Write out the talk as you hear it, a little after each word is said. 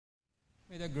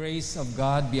May the grace of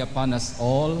God be upon us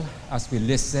all as we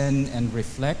listen and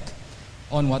reflect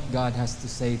on what God has to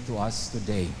say to us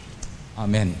today.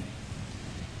 Amen.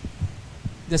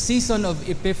 The season of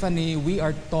Epiphany, we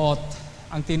are taught,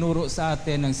 ang tinuro sa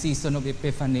atin ng season of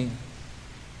Epiphany,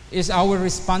 is our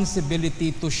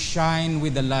responsibility to shine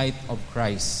with the light of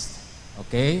Christ.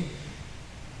 Okay?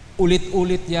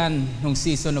 Ulit-ulit yan nung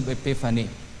season of Epiphany.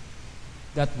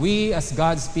 That we as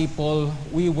God's people,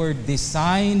 we were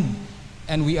designed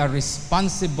and we are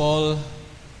responsible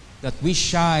that we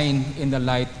shine in the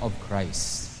light of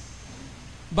Christ.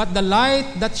 But the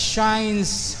light that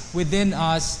shines within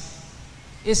us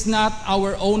is not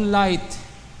our own light.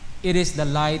 It is the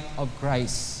light of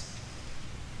Christ.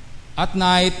 At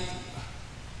night,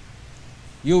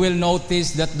 you will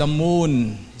notice that the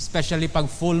moon, especially pag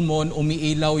full moon,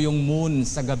 umiilaw yung moon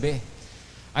sa gabi.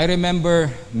 I remember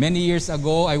many years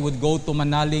ago, I would go to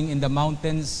Manaling in the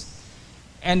mountains,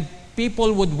 and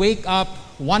people would wake up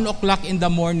 1 o'clock in the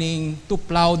morning to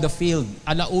plow the field.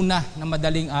 Alauna na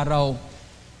madaling araw.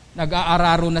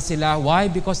 Nag-aararo na sila.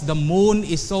 Why? Because the moon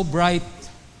is so bright.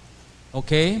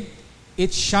 Okay?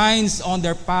 It shines on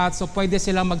their path, so pwede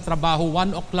silang magtrabaho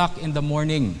 1 o'clock in the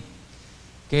morning.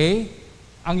 Okay?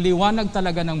 Ang liwanag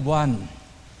talaga ng buwan.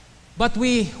 But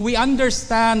we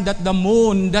understand that the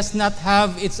moon does not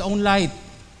have its own light.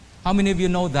 How many of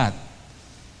you know that?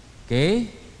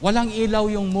 Okay? Walang ilaw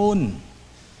yung moon.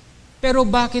 Pero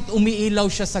bakit umiilaw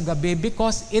siya sa gabi?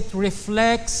 Because it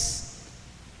reflects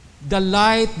the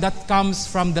light that comes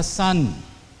from the sun.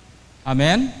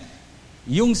 Amen?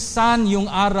 Yung sun, yung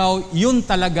araw, yun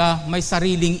talaga may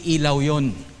sariling ilaw yun.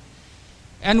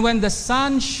 And when the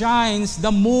sun shines,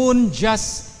 the moon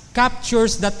just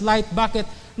captures that light.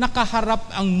 Bakit?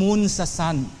 Nakaharap ang moon sa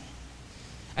sun.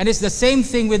 And it's the same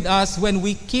thing with us when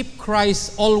we keep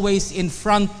Christ always in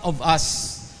front of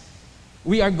us.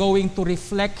 We are going to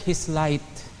reflect His light.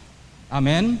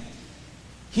 Amen?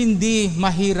 Hindi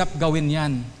mahirap gawin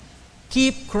yan.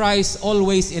 Keep Christ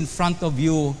always in front of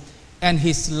you and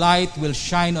His light will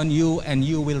shine on you and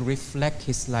you will reflect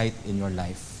His light in your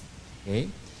life. Okay?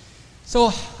 So,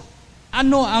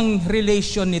 ano ang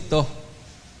relation nito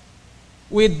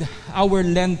with our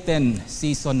Lenten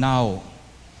season now?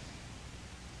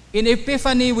 In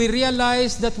Epiphany, we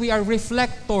realize that we are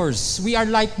reflectors. We are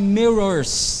like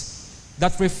mirrors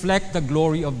that reflect the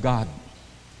glory of God.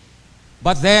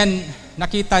 But then,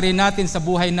 nakita rin natin sa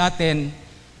buhay natin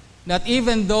that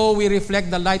even though we reflect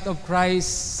the light of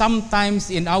Christ, sometimes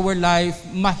in our life,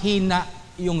 mahina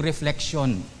yung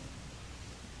reflection.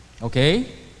 Okay?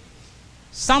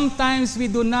 Sometimes we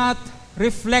do not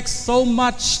reflect so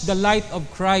much the light of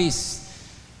Christ.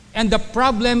 And the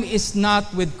problem is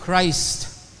not with Christ.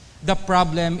 The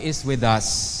problem is with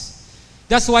us.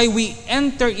 That's why we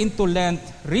enter into Lent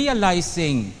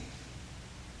realizing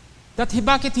that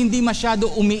bakit hindi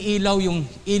masyado umiilaw yung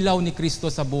ilaw ni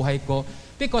Kristo sa buhay ko?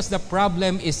 Because the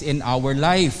problem is in our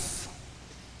life.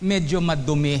 Medyo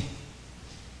madumi.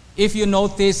 If you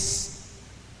notice,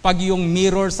 pag yung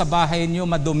mirror sa bahay niyo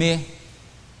madumi,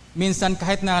 minsan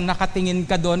kahit na nakatingin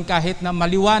ka doon, kahit na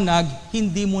maliwanag,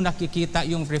 hindi mo nakikita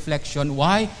yung reflection.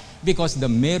 Why? Because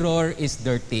the mirror is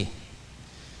dirty.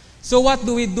 So what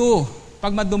do we do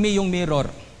pag madumi yung mirror?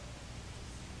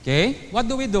 Okay? What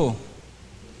do we do?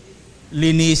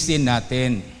 Linisin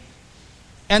natin.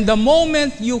 And the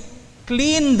moment you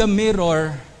clean the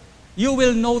mirror, you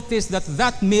will notice that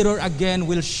that mirror again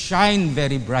will shine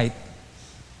very bright.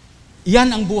 Yan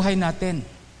ang buhay natin.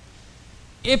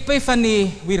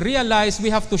 Epiphany, we realize we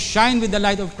have to shine with the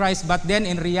light of Christ, but then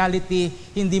in reality,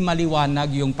 hindi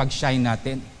maliwanag yung pag-shine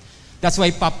natin. That's why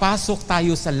papasok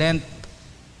tayo sa Lent.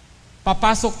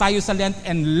 Papasok tayo sa Lent,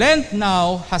 and Lent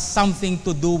now has something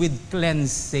to do with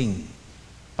cleansing,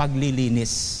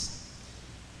 paglilinis.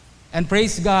 And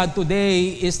praise God,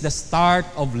 today is the start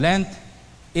of Lent.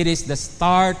 It is the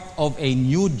start of a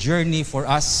new journey for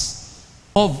us,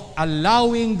 of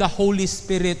allowing the Holy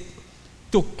Spirit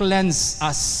to cleanse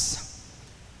us,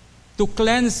 to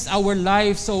cleanse our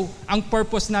life. So, ang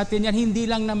purpose natin yan, hindi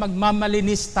lang na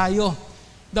magmamalinis tayo.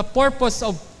 The purpose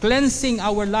of cleansing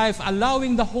our life,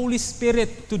 allowing the Holy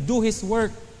Spirit to do His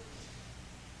work.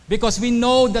 Because we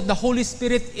know that the Holy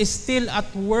Spirit is still at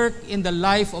work in the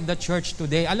life of the church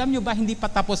today. Alam nyo ba, hindi pa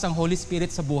tapos ang Holy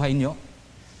Spirit sa buhay nyo?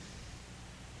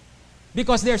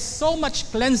 Because there's so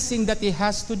much cleansing that He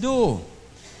has to do.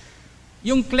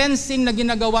 Yung cleansing na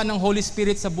ginagawa ng Holy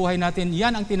Spirit sa buhay natin,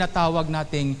 yan ang tinatawag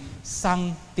nating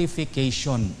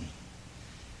sanctification.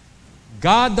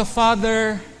 God the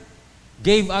Father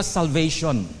gave us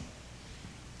salvation.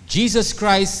 Jesus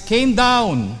Christ came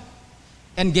down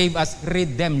and gave us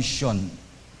redemption.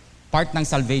 Part ng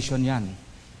salvation yan.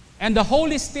 And the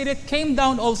Holy Spirit came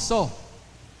down also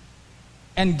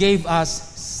and gave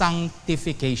us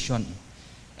sanctification.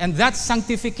 And that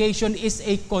sanctification is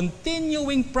a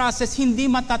continuing process. Hindi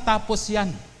matatapos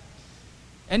yan.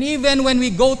 And even when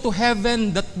we go to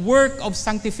heaven, that work of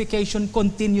sanctification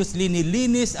continues.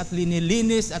 Linilinis at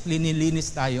linilinis at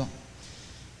linilinis tayo.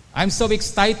 I'm so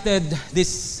excited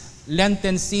this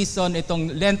Lenten season,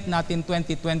 itong Lent natin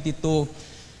 2022,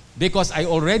 because I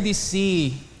already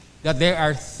see that there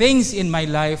are things in my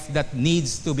life that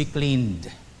needs to be cleaned.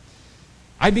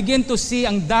 I begin to see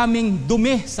ang daming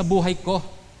dumi sa buhay ko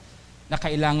na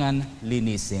kailangan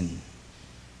linisin.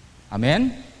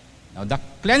 Amen? Now, the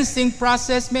cleansing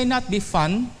process may not be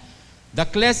fun. The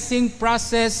cleansing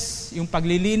process, yung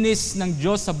paglilinis ng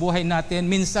Diyos sa buhay natin,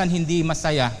 minsan hindi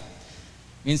masaya.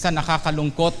 Minsan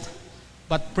nakakalungkot.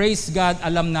 But praise God,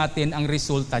 alam natin ang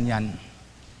resulta niyan.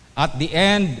 At the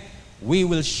end, we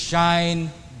will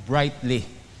shine brightly.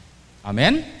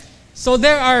 Amen? So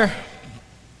there are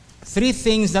 3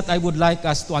 things that I would like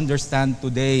us to understand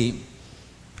today.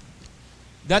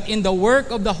 That in the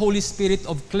work of the Holy Spirit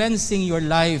of cleansing your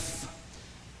life,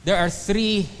 there are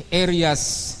 3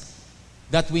 areas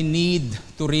that we need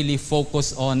to really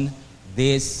focus on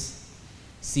this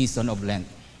season of Lent.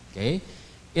 Okay?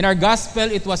 In our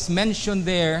gospel, it was mentioned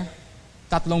there,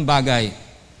 3 bagay.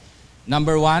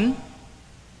 Number 1,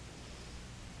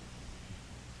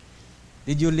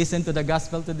 did you listen to the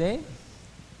gospel today?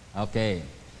 Okay.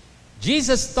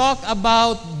 Jesus talked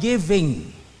about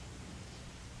giving.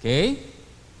 Okay?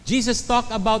 Jesus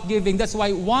talked about giving. That's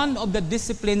why one of the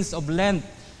disciplines of Lent,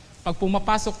 pag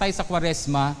pumapasok tayo sa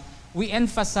Kwaresma, we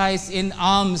emphasize in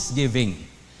almsgiving.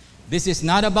 This is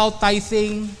not about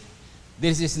tithing.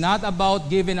 This is not about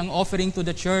giving an offering to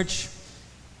the church.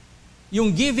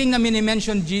 Yung giving na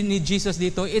minimension ni Jesus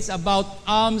dito, it's about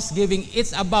almsgiving.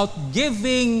 It's about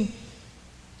giving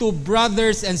to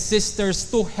brothers and sisters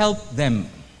to help them.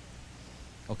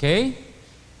 Okay?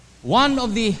 One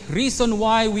of the reason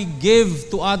why we give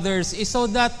to others is so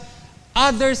that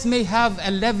others may have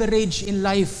a leverage in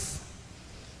life.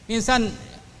 Minsan,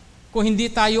 kung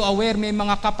hindi tayo aware, may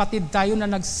mga kapatid tayo na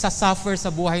nagsasuffer sa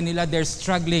buhay nila, they're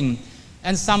struggling.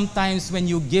 And sometimes when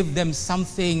you give them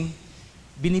something,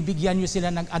 binibigyan nyo sila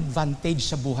ng advantage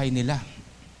sa buhay nila.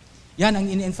 Yan ang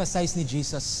in-emphasize ni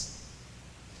Jesus.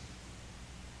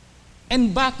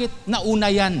 And bakit nauna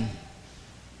yan?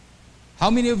 How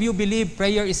many of you believe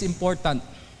prayer is important?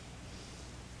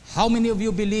 How many of you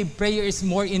believe prayer is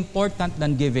more important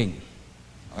than giving?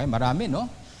 Okay, marami, no?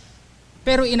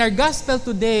 Pero in our gospel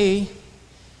today,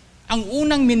 ang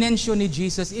unang minensyon ni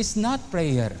Jesus is not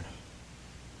prayer.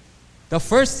 The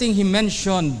first thing He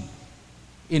mentioned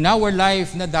in our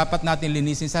life na dapat natin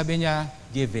linisin, sabi niya,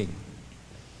 giving.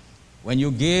 When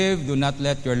you give, do not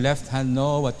let your left hand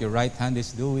know what your right hand is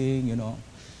doing,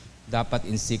 Dapat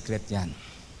in secret yan.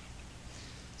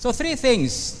 So 3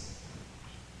 things.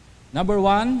 Number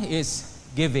 1 is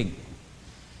giving.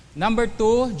 Number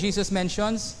 2, Jesus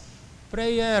mentions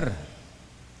prayer.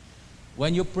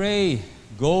 When you pray,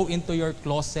 go into your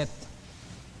closet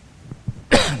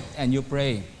and you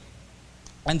pray.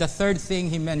 And the third thing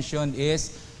He mentioned is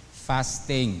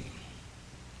fasting.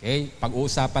 Okay?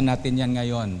 Pag-uusapan natin yan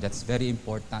ngayon. That's very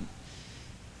important.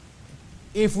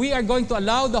 If we are going to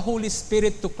allow the Holy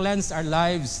Spirit to cleanse our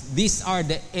lives, these are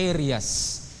the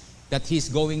areas that He's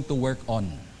going to work on.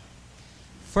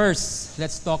 First,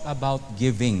 let's talk about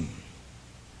giving.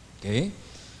 Okay?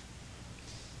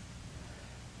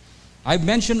 I've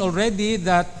mentioned already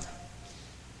that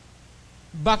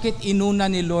bakit inuna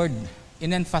ni Lord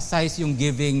in-emphasize yung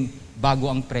giving bago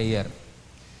ang prayer.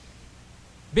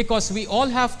 Because we all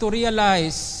have to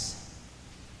realize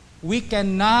we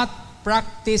cannot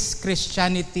practice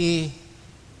Christianity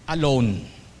alone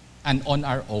and on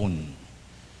our own.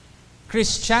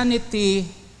 Christianity,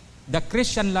 the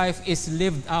Christian life is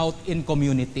lived out in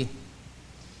community.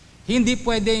 Hindi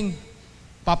pwedeng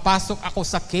papasok ako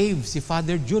sa cave, si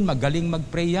Father June, magaling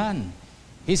mag-pray yan.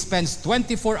 He spends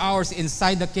 24 hours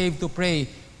inside the cave to pray.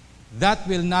 That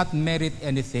will not merit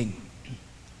anything.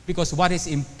 Because what is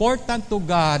important to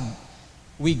God,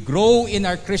 we grow in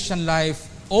our Christian life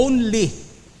only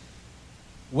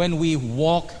when we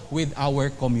walk with our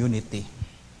community.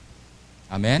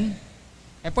 Amen?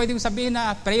 Pwede mong sabihin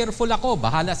na prayerful ako,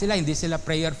 bahala sila, hindi sila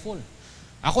prayerful.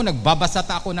 Ako, nagbabasa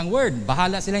ako ng word,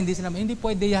 bahala sila, hindi sila, hindi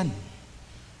pwede yan.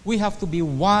 We have to be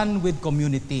one with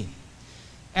community.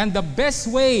 And the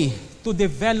best way to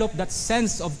develop that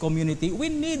sense of community, we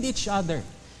need each other.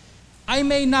 I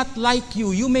may not like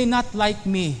you, you may not like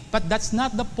me, but that's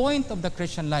not the point of the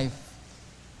Christian life.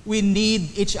 We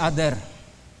need each other.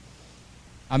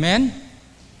 Amen?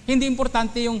 Hindi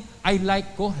importante yung I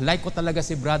like ko talaga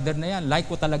si brother na yan,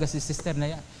 like ko talaga si sister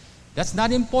na yan. That's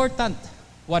not important.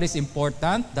 What is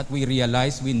important, that we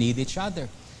realize we need each other.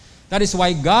 That is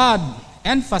why God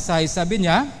emphasized, sabi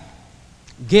niya,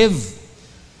 give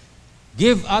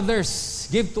others,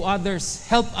 give to others,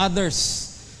 help others.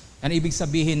 Ano ibig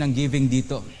sabihin ng giving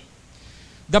dito?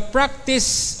 The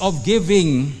practice of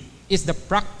giving is the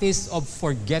practice of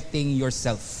forgetting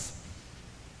yourself.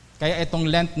 Kaya itong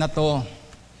Lent na to,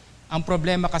 ang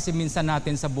problema kasi minsan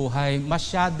natin sa buhay,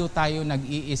 masyado tayo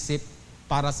nag-iisip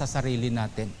para sa sarili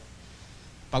natin.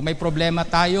 Pag may problema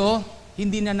tayo,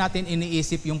 hindi na natin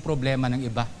iniisip yung problema ng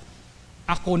iba.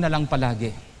 Ako na lang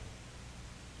palagi.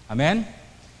 Amen?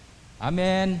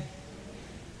 Amen.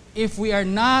 If we are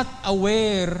not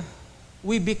aware,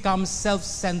 we become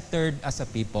self-centered as a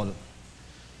people.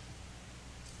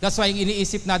 That's why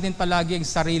iniisip natin palagi ang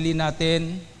sarili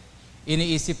natin.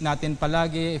 Iniisip natin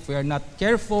palagi, if we are not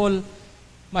careful,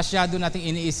 masyado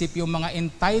nating iniisip yung mga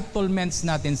entitlements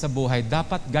natin sa buhay.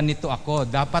 Dapat ganito ako,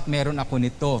 dapat meron ako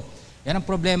nito. Yan ang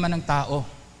problema ng tao.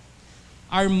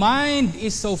 Our mind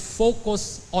is so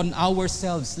focused on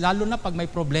ourselves, lalo na pag may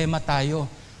problema tayo.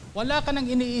 Wala ka nang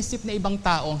iniisip na ibang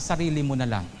tao, sarili mo na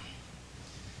lang.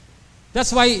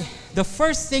 That's why the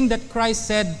first thing that Christ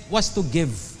said was to give.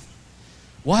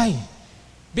 Why?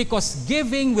 Because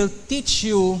giving will teach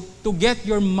you to get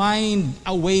your mind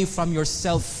away from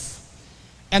yourself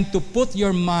and to put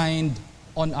your mind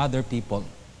on other people.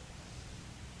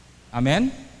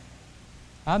 Amen?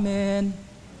 Amen.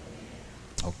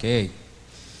 Okay.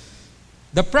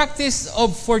 The practice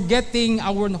of forgetting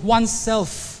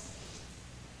oneself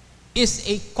is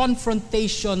a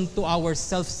confrontation to our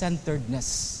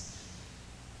self-centeredness.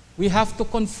 We have to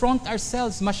confront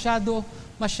ourselves. Masyado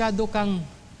kang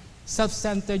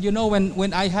self-centered. You know,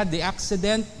 when I had the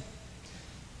accident,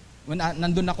 when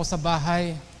nandun ako sa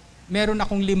bahay, meron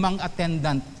akong 5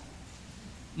 attendant.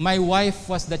 My wife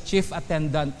was the chief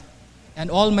attendant, and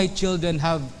all my children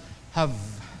have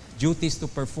duties to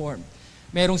perform.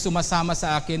 Merong sumasama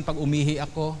sa akin pag umihi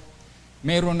ako,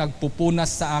 merong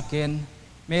nagpupunas sa akin,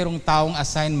 merong taong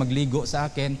assign magligo sa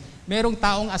akin, merong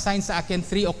taong assign sa akin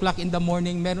 3 o'clock in the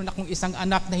morning, meron akong isang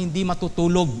anak na hindi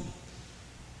matutulog.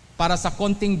 Para sa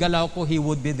konting galaw ko, he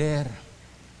would be there.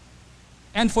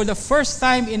 And for the first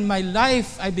time in my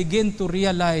life, I begin to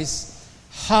realize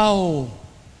how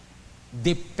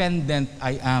dependent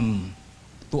I am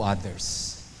to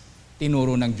others.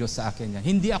 Tinuro ng Diyos sa akin yan.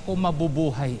 Hindi ako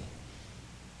mabubuhay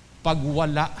pag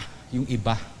wala yung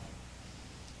iba.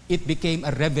 It became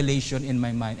a revelation in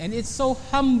my mind. And it's so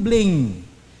humbling.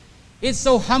 It's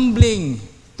so humbling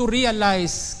to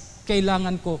realize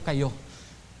kailangan ko kayo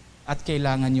at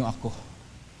kailangan nyo ako.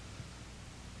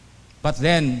 But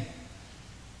then,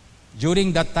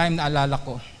 during that time, naalala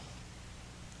ko,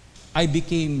 I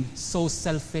became so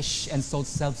selfish and so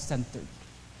self-centered.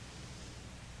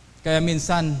 Kaya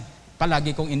minsan,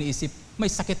 palagi kong iniisip, may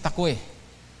sakit ako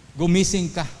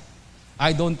Gumising ka.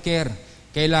 I don't care.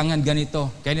 Kailangan ganito.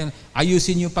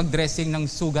 Ayusin yung pag-dressing ng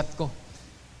sugat ko.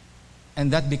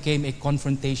 And that became a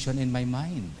confrontation in my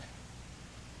mind.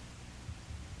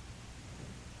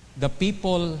 The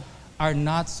people are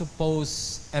not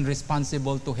supposed and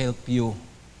responsible to help you.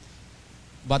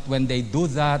 But when they do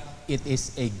that, it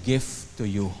is a gift to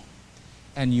you.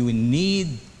 And you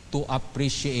need to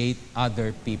appreciate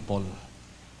other people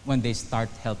when they start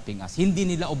helping us. Hindi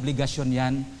nila obligasyon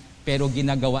yan, pero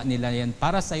ginagawa nila yan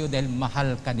para sa'yo dahil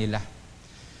mahal ka nila.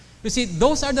 You see,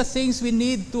 those are the things we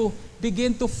need to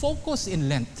begin to focus in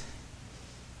Lent.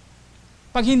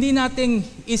 Pag hindi nating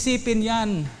isipin yan,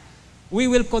 we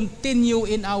will continue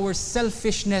in our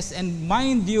selfishness, and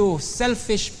mind you,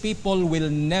 selfish people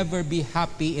will never be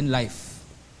happy in life.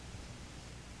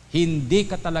 Hindi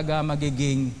ka talaga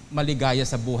magiging maligaya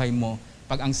sa buhay mo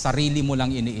pag ang sarili mo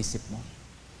lang iniisip mo.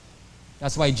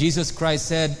 That's why Jesus Christ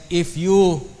said, if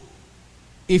you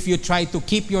try to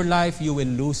keep your life, you will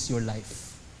lose your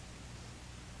life.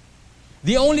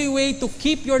 The only way to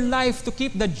keep your life, to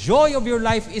keep the joy of your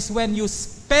life, is when you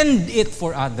spend it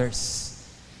for others.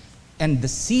 And the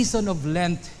season of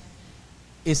Lent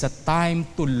is a time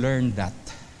to learn that.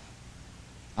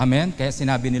 Amen? Kaya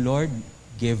sinabi ni Lord,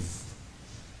 give.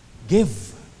 Give.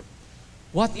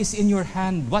 What is in your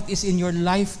hand? What is in your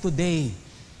life today?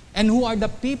 And who are the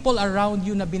people around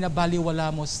you na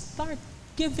binabaliwala mo? Start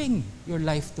giving your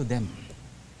life to them.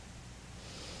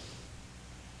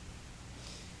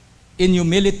 In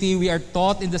humility, we are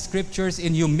taught in the scriptures,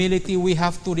 in humility, we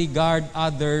have to regard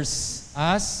others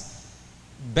as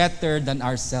better than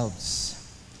ourselves.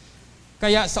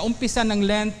 Kaya sa umpisa ng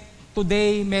Lent,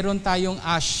 today meron tayong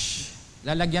ash.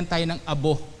 lalagyan tayo ng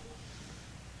abo.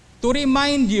 To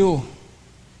remind you,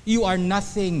 you are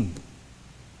nothing.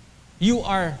 You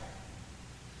are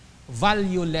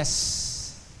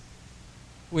valueless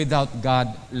without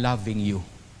God loving you.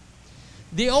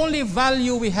 The only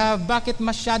value we have, bakit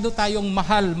masyado tayong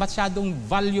mahal, masyadong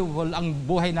valuable ang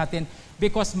buhay natin?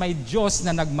 Because may Diyos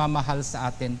na nagmamahal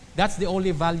sa atin. That's the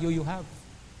only value you have.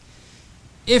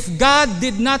 If God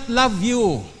did not love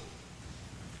you,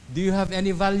 do you have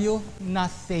any value?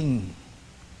 Nothing.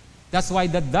 That's why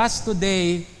the dust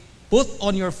today put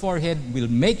on your forehead will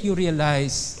make you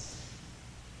realize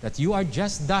that you are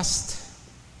just dust.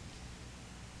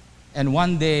 And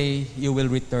one day, you will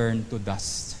return to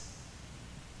dust.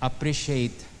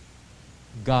 Appreciate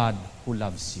God who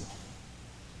loves you.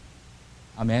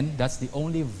 Amen? That's the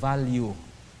only value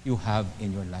you have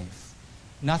in your life.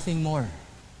 Nothing more.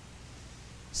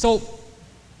 So,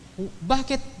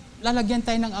 bakit lalagyan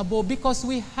tayo ng abo? Because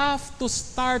we have to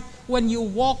start when you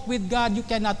walk with God. You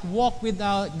cannot walk with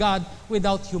God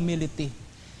without humility.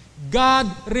 God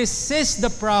resists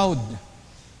the proud.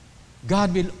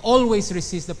 God will always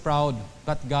resist the proud,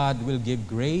 but God will give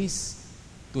grace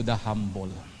to the humble.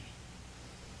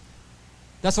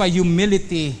 That's why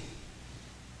humility,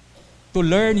 to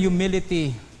learn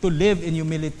humility, to live in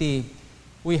humility,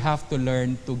 we have to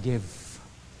learn to give.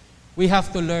 We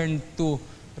have to learn to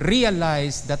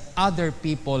realize that other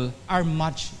people are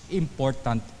much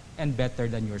important and better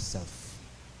than yourself.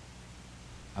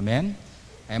 Amen?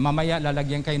 Kaya mamaya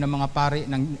lalagyan kayo ng mga pari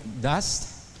ng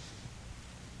dust.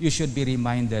 You should be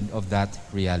reminded of that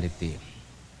reality.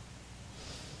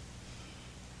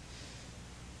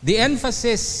 The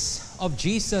emphasis of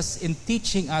Jesus in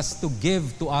teaching us to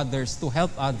give to others, to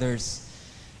help others,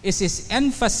 is His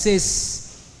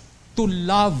emphasis to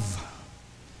love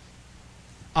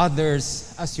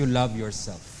others as you love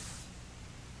yourself.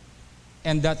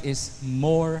 And that is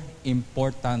more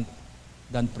important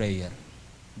than prayer,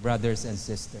 brothers and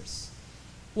sisters.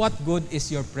 What good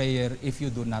is your prayer if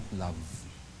you do not love?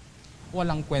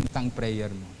 Walang kwenta ang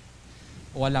prayer mo.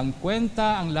 Walang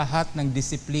kwenta ang lahat ng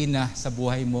disiplina sa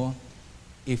buhay mo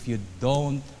if you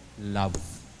don't love.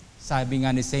 Sabi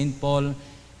nga ni St. Paul,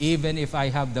 even if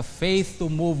I have the faith to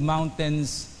move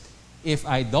mountains, if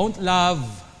I don't love,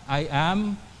 I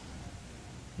am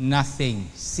nothing,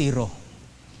 zero.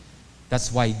 That's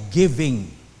why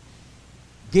giving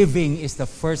is the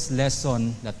first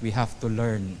lesson that we have to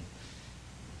learn.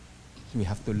 We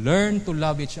have to learn to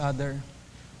love each other.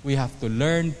 We have to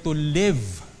learn to live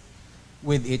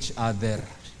with each other.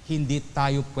 Hindi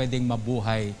tayo pwedeng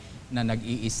mabuhay na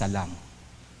nag-iisa lang.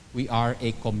 We are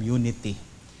a community.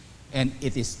 And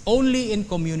it is only in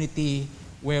community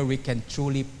where we can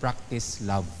truly practice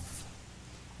love.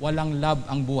 Walang love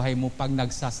ang buhay mo pag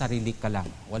nagsasarili ka lang.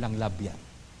 Walang love yan.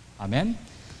 Amen?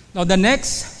 Now the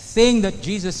next thing that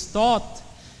Jesus taught,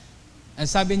 and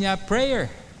sabi niya, prayer.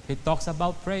 He talks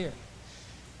about prayer.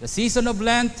 The season of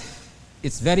Lent,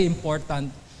 it's very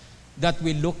important that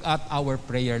we look at our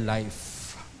prayer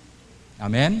life.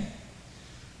 Amen?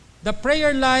 The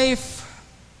prayer life,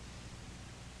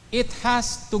 it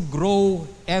has to grow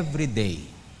every day.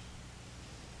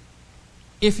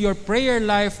 If your prayer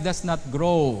life does not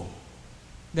grow,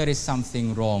 there is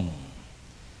something wrong.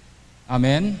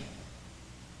 Amen?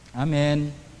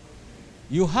 Amen.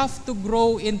 You have to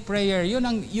grow in prayer. Yun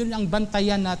ang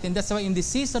bantayan natin. That's why in the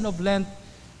season of Lent,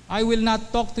 I will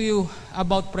not talk to you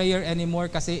about prayer anymore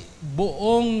kasi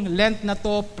buong Lent na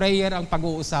to, prayer ang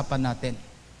pag-uusapan natin.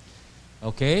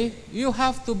 Okay? You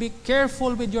have to be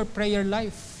careful with your prayer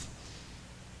life.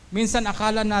 Minsan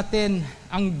akala natin,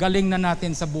 ang galing na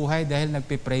natin sa buhay dahil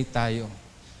nagpipray tayo.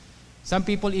 Some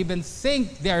people even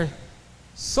think they're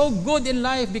so good in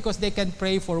life because they can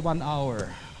pray for 1 hour.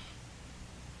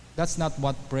 That's not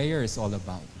what prayer is all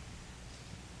about.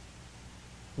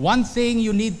 One thing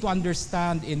you need to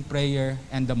understand in prayer,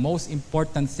 and the most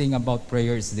important thing about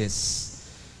prayer is this.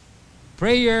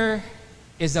 Prayer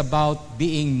is about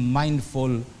being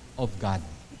mindful of God.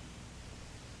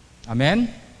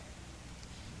 Amen?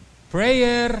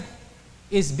 Prayer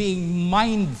is being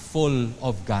mindful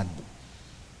of God.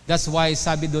 That's why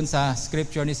sabi dun sa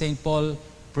scripture ni St. Paul,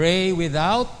 pray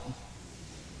without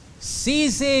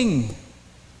ceasing.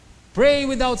 Pray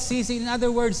without ceasing. In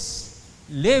other words,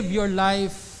 live your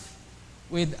life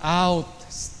without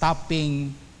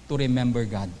stopping to remember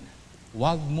God.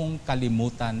 Huwag mong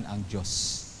kalimutan ang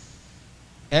Diyos.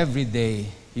 Every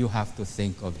day, you have to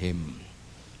think of Him.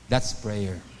 That's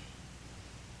prayer.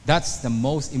 That's the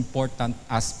most important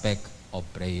aspect of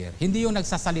prayer. Hindi yung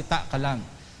nagsasalita ka lang.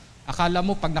 Akala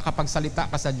mo pag nakapagsalita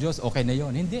ka sa Diyos, okay na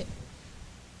yon. Hindi.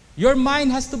 Your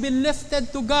mind has to be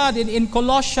lifted to God. In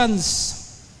Colossians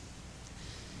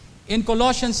In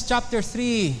Colossians chapter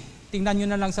 3, tingnan nyo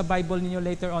na lang sa Bible niyo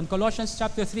later on. Colossians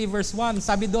chapter 3 verse 1,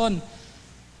 sabi doon,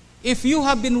 if you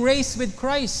have been raised with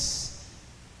Christ,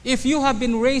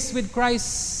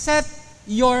 set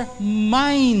your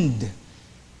mind.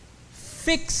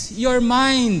 Fix your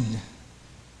mind.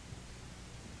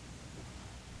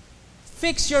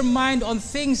 Fix your mind on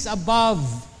things above,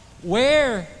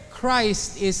 where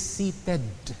Christ is seated.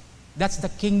 That's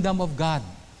the kingdom of God.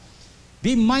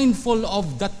 Be mindful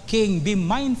of that King. Be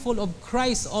mindful of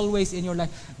Christ always in your life.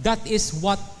 That is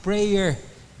what prayer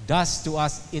does to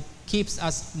us. It keeps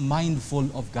us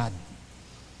mindful of God.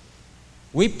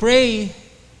 We pray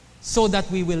so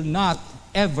that we will not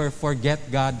ever forget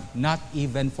God, not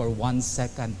even for 1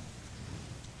 second.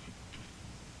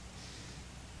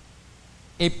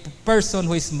 A person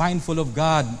who is mindful of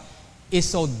God is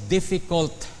so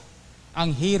difficult. Ang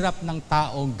hirap ng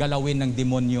tao galawin ng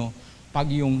demonyo pag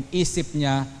yung isip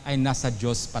niya ay nasa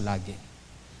Diyos palagi.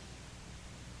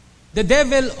 The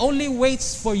devil only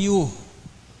waits for you.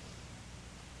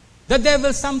 The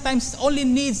devil sometimes only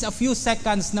needs a few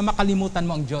seconds na makalimutan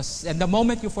mo ang Diyos. And the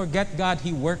moment you forget God,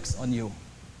 he works on you.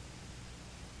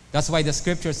 That's why the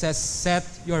scripture says, set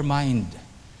your mind.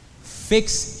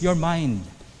 Fix your mind.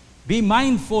 Be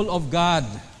mindful of God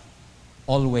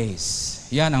always.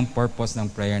 Yan ang purpose ng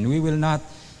prayer. And we will not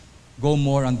go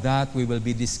more on that. We will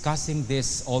be discussing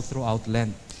this all throughout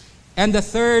Lent. And the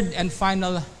third and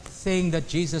final thing that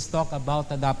Jesus talked about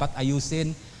na dapat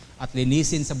ayusin at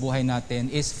linisin sa buhay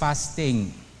natin is fasting.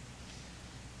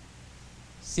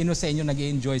 Sino sa inyo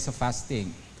nag-i-enjoy sa fasting?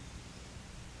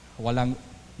 Walang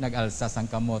nag-alsas ang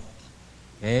kamot.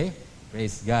 Okay?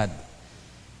 Praise God.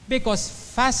 Because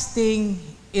fasting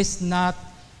is not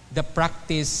the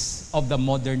practice of the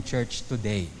modern church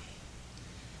today.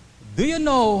 Do you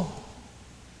know,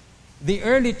 the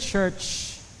early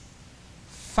church,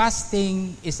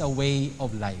 fasting is a way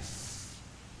of life.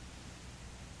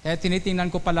 Kaya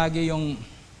tinitingnan ko palagi yung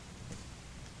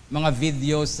mga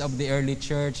videos of the early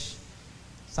church.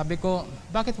 Sabi ko,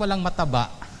 bakit walang mataba?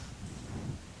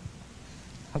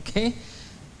 Okay?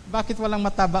 Bakit walang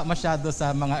mataba masyado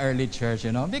sa mga early church,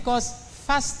 you know? Because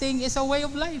fasting is a way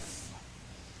of life.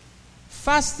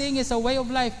 Fasting is a way of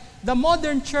life. The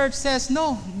modern church says,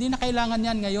 no, hindi na kailangan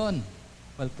yan ngayon.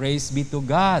 Well, praise be to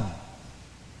God.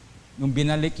 Nung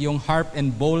binalik yung harp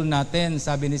and bowl natin,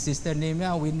 sabi ni Sister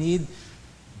Nemia,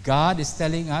 God is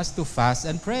telling us to fast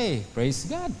and pray. Praise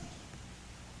God.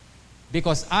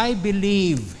 Because I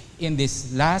believe in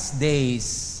these last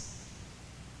days,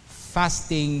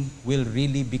 fasting will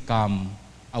really become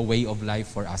a way of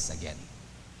life for us again.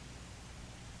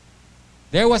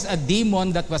 There was a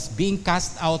demon that was being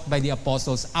cast out by the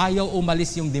apostles. Ayaw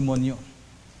umalis yung demonyo.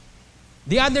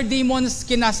 The other demons,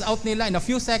 kinas out nila. In a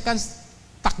few seconds,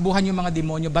 takbuhan yung mga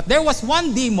demonyo. But there was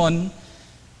one demon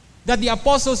that the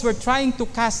apostles were trying to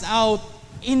cast out,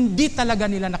 hindi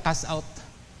talaga nila na-cast out.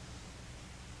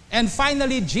 And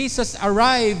finally, Jesus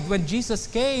arrived. When Jesus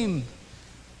came,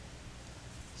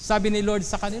 sabi ni Lord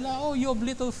sa kanila, oh, you have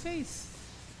little faith.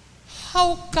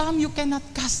 How come you cannot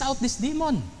cast out this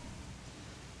demon?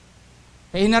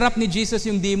 Kaya hinarap ni Jesus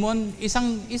yung demon,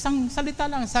 isang salita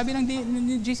lang. Sabi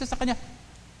ni Jesus sa kanya,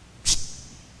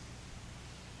 psst!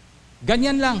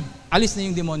 Ganyan lang, alis na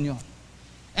yung demonyo.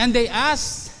 And they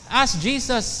asked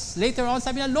Jesus later on,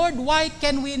 sabi niya, Lord, why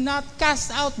can we not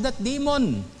cast out that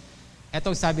demon?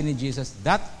 Etong sabi ni Jesus,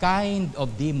 that kind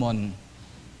of demon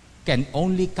can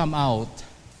only come out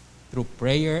through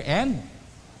prayer and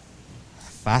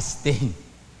fasting.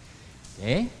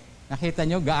 Okay? Nakita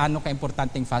nyo gaano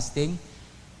ka-importanteng fasting?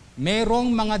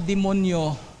 Merong mga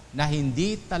demonyo na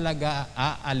hindi talaga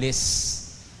aalis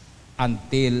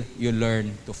until you learn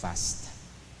to fast.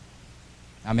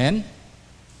 Amen?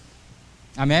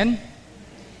 Amen?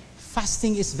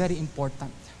 Fasting is very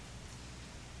important.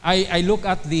 I look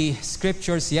at the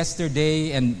scriptures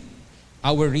yesterday and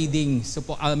our reading. So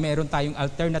meron tayong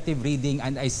alternative reading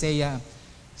and Isaiah.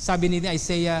 Sabi ni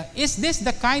Isaiah, is this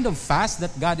the kind of fast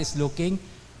that God is looking?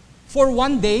 For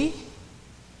one day,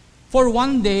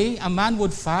 a man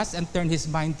would fast and turn his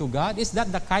mind to God. Is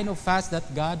that the kind of fast that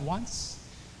God wants?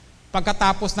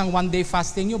 Pagkatapos ng one day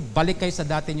fasting nyo, balik kayo sa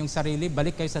dati nyong sarili,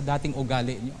 balik kayo sa dating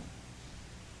ugali nyo.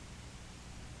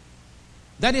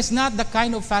 That is not the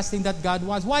kind of fasting that God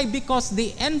wants. Why? Because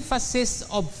the emphasis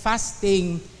of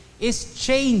fasting is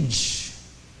change.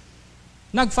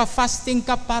 Nagfa-fasting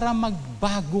ka para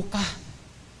magbago ka.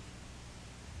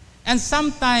 And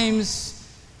sometimes,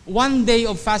 one day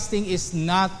of fasting is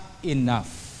not enough.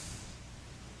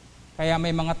 Kaya may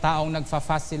mga taong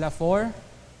nagfa-fast sila for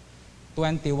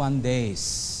 21 days.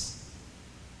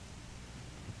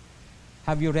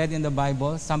 Have you read in the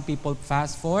Bible, some people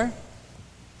fast for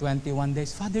 21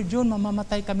 days. Father John,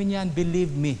 mamamatay kami niyan.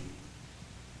 Believe me,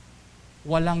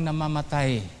 walang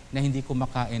namamatay na hindi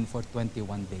kumakain for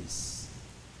 21 days.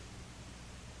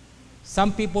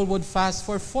 Some people would fast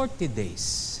for 40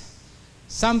 days.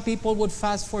 Some people would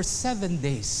fast for 7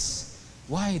 days.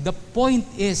 Why? The point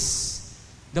is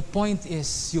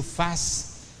you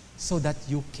fast so that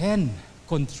you can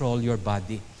control your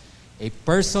body. A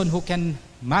person who can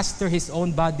master his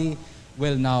own body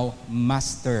will now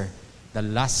master the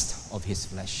lust of his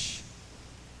flesh.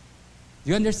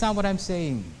 Do you understand what I'm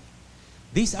saying?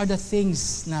 These are the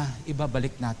things na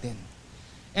ibabalik natin.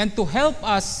 And to help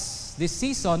us this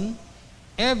season,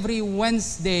 every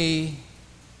Wednesday,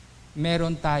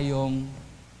 meron tayong,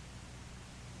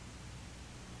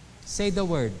 say the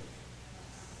word,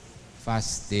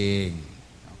 fasting.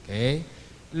 Okay?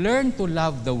 Learn to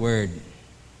love the word.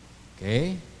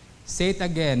 Okay? Say it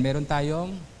again, meron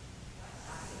tayong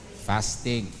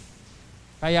fasting.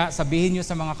 Kaya sabihin nyo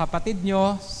sa mga kapatid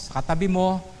nyo, sa katabi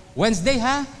mo, Wednesday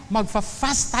ha,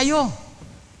 magfa-fast tayo.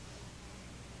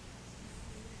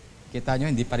 Kita nyo,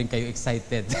 hindi pa rin kayo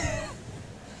excited.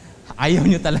 Ayaw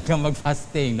nyo talaga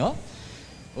mag-fasting, no?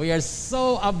 We are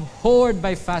so abhorred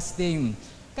by fasting.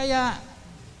 Kaya,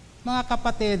 mga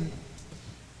kapatid,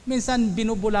 minsan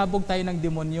binubulabog tayo ng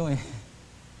demonyo eh.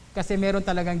 Kasi meron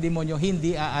talagang demonyo,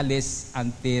 hindi aalis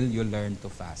until you learn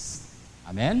to fast.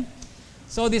 Amen?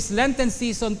 So this Lenten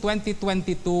season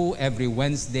 2022, every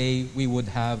Wednesday, we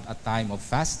would have a time of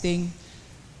fasting.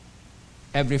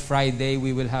 Every Friday,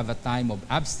 we will have a time of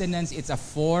abstinence. It's a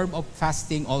form of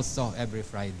fasting also every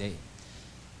Friday.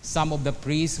 Some of the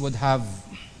priests would have,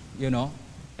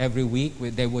 every week,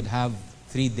 they would have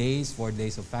 3 days, 4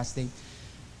 days of fasting.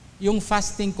 Yung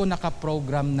fasting ko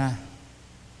nakaprogram na.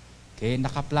 Okay,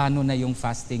 nakaplano na yung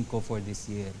fasting ko for this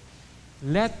year.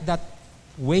 Let that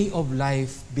way of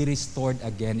life be restored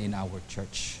again in our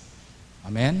church.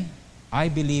 Amen? I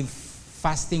believe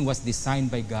fasting was designed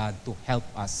by God to help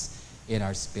us in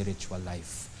our spiritual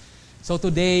life. So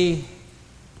today,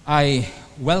 I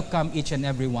welcome each and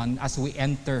everyone as we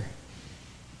enter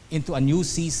into a new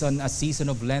season, a season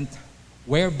of Lent,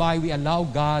 whereby we allow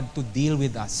God to deal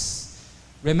with us.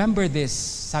 Remember this,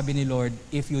 sabi ni Lord,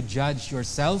 if you judge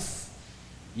yourself,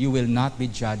 you will not be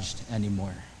judged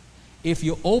anymore. If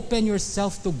you open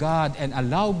yourself to God and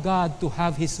allow God to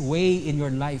have His way in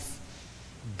your life,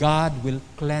 God will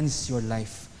cleanse your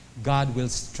life. God will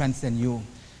strengthen you.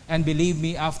 And believe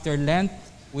me, after Lent,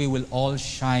 we will all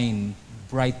shine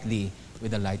brightly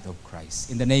with the light of Christ.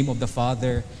 In the name of the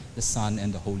Father, the Son,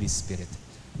 and the Holy Spirit.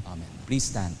 Amen. Please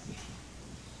stand.